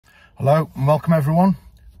Hello and welcome everyone.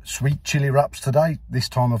 Sweet chili wraps today. This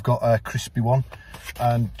time I've got a crispy one,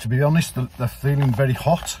 and to be honest they're feeling very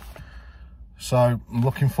hot, so I'm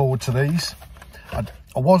looking forward to these. I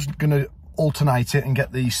was going to alternate it and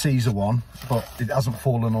get the Caesar one, but it hasn't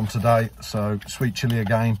fallen on today, so sweet chili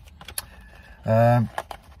again.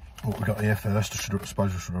 What we got here first, I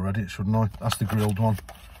suppose I should have read it, shouldn't I? That's the grilled one.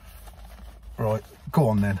 Right, go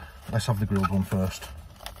on then, let's have the grilled one first,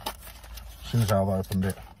 as soon as I've opened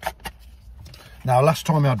it. Now, last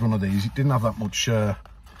time I had one of these, it didn't have that much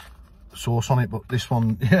sauce on it, but this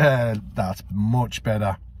one, yeah, that's much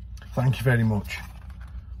better. Thank you very much.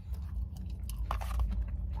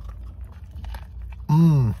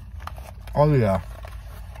 Oh yeah.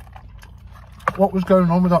 What was going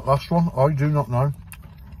on with that last one? I do not know.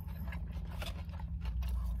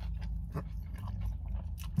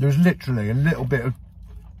 There's literally a little bit of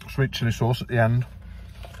sweet chili sauce at the end.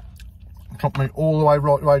 It took me all the way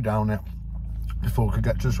right the way down it before we could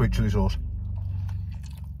get to the sweet chili sauce.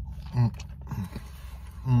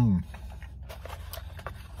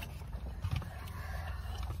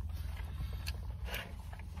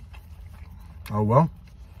 Oh well.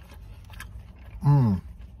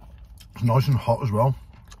 It's nice and hot as well.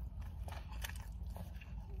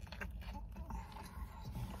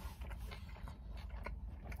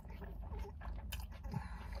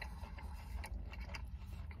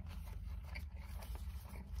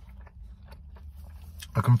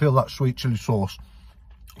 I can feel that sweet chili sauce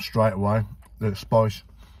straight away, the spice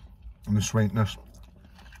and the sweetness.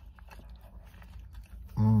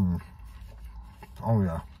 Oh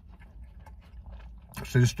yeah.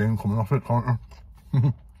 See the steam coming off it, can't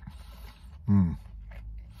you?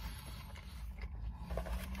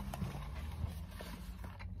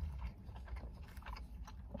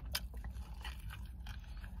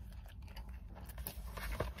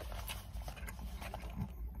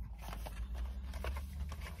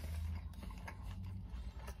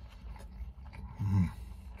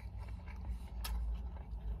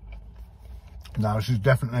 Now this is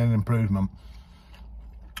definitely an improvement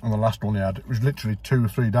on the last one he had. It was literally 2 or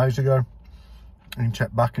 3 days ago. You can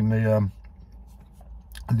check back in the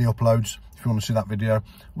uploads if you want to see that video. It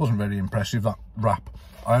wasn't very impressive, that wrap.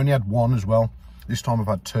 I only had one as well. This time I've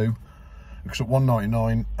had 2 because at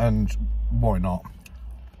 $1.99, and why not?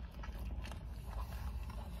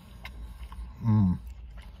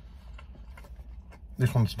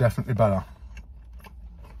 This one's definitely better.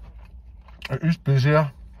 It is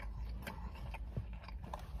busier,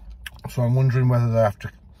 so I'm wondering whether they're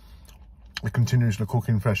continuously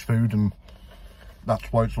cooking fresh food, and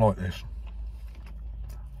that's why it's like this.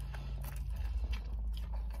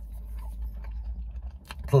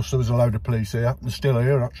 Plus there was a load of police here. They're still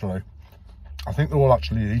here actually. I think they're all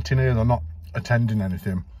actually eating here. They're not attending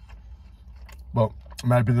anything. But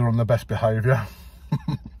maybe they're on their best behaviour.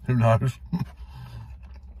 Who knows?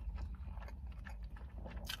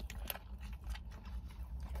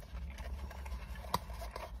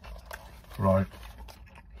 Right.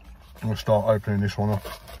 I'm going to start opening this one up.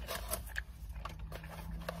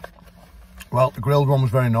 Well, the grilled one was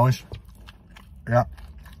very nice. Yeah.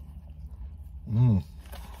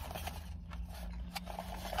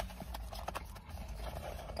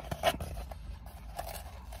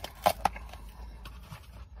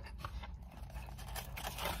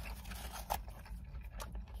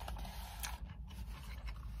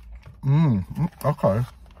 Okay.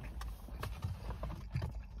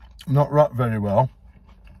 Not wrapped very well.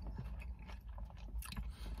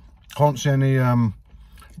 Can't see any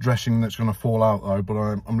dressing that's going to fall out though, but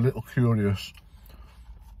I'm a little curious,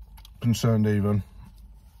 concerned even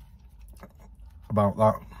about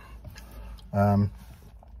that.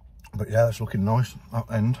 But yeah, it's looking nice, that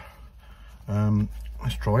end.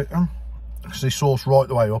 Let's try it then. See sauce right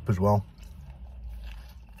the way up as well.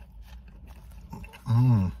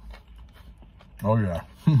 Oh yeah.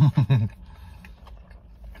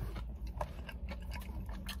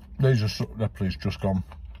 These are, they're please just gone.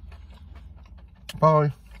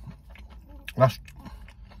 Bye. I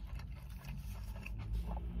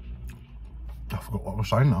forgot what I was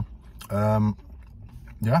saying now.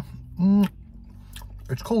 Yeah.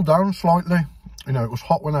 It's cooled down slightly. You know, it was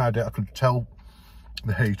hot when I had it. I could tell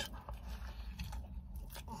the heat.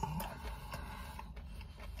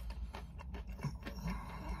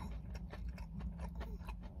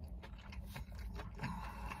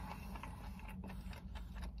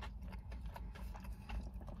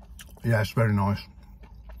 Yeah, it's very nice.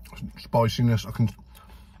 Spiciness, I can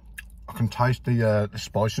taste the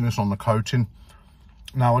spiciness on the coating.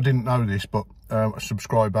 Now, I didn't know this, but a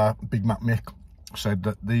subscriber, Big Mac Mick, said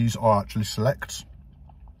that these are actually selects.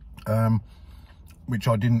 which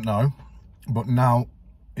I didn't know, but now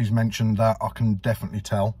he's mentioned that, I can definitely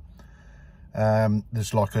tell.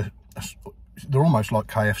 There's like they're almost like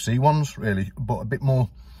KFC ones really, but a bit more,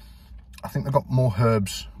 I think they've got more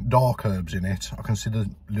herbs, dark herbs in it. I can see the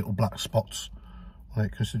little black spots. I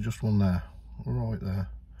can see just one there, right there.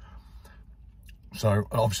 So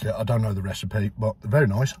obviously I don't know the recipe, but they're very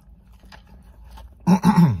nice.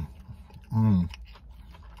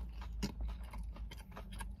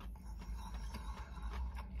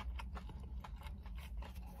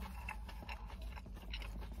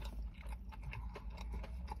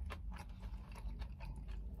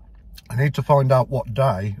 I need to find out what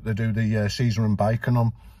day they do the Caesar and bacon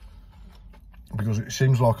on, because it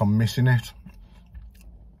seems like I'm missing it.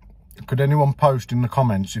 Could anyone post in the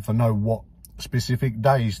comments if I know what specific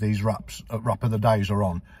days these wrap of the days are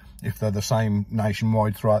on, if they're the same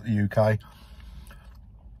nationwide throughout the UK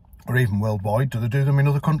or even worldwide? Do they do them in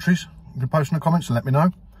other countries? You can post in the comments and let me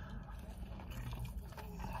know.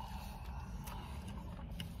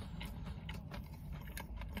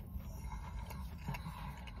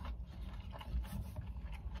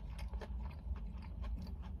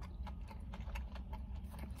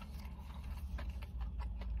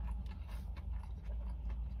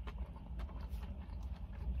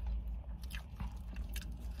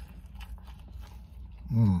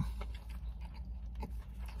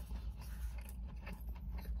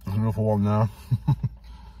 There's another one there.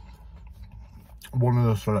 One of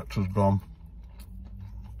the selectors gone.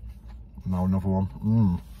 Now another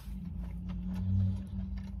one.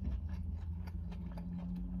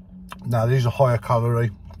 Now these are higher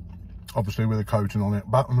calorie, obviously with a coating on it.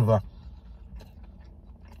 About another,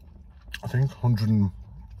 I think,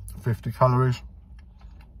 150 calories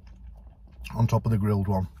on top of the grilled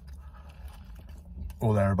one,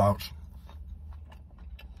 or thereabouts.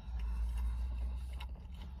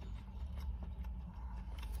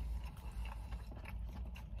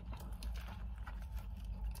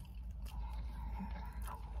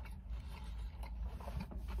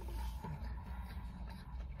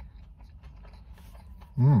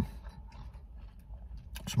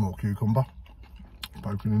 Small cucumber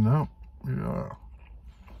poking in there. Yeah.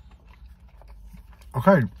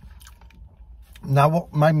 Okay. Now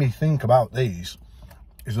what made me think about these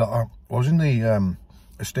is that I was in the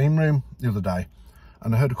steam room the other day,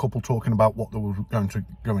 and I heard a couple talking about what they were going to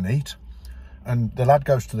go and eat, and the lad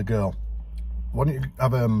goes to the girl, "Why don't you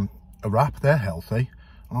have a wrap? They're healthy."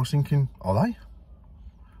 And I was thinking, are they?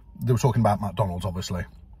 They were talking about McDonald's, obviously.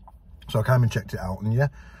 So I came and checked it out, and yeah,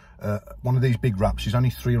 one of these big wraps is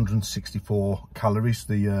only 364 calories,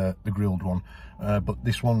 the grilled one, but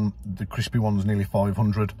this one, the crispy one's nearly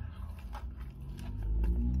 500.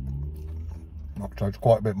 So it's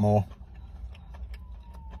quite a bit more.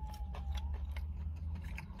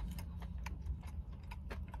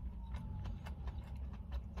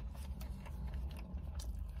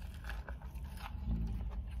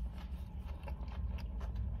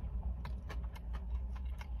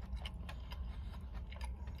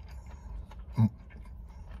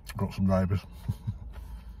 Got some neighbours.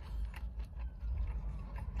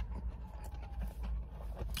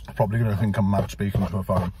 Probably going to think I'm mad speaking to a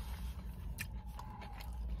phone.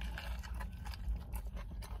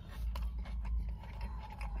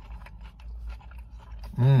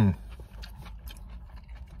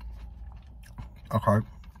 Okay,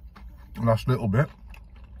 last little bit.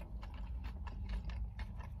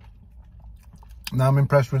 Now I'm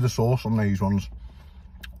impressed with the sauce on these ones.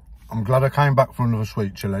 I'm glad I came back for another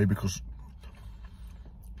sweet chilli, because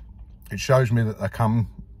it shows me that they can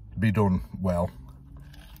be done well.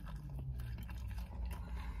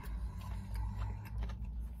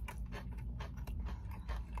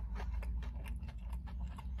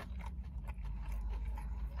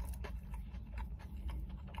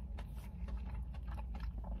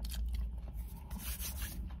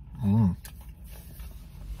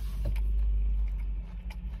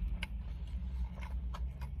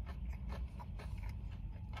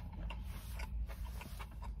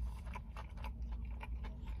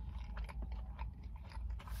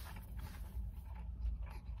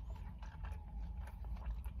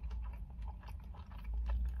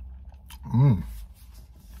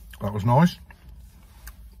 That was nice.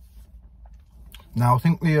 Now I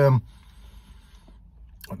think the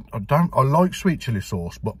I like sweet chilli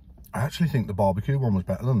sauce, but I actually think the barbecue one was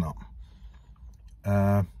better than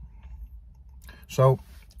that. So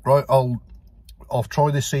right, I'll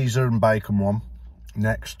try this Caesar and bacon one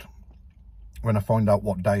next when I find out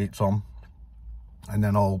what day it's on, and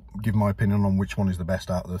then I'll give my opinion on which one is the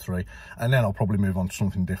best out of the three, and then I'll probably move on to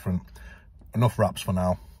something different. Enough wraps for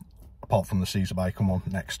now. apart from the Caesar bacon one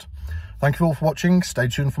next. Thank you all for watching. Stay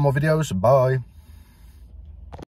tuned for more videos. Bye.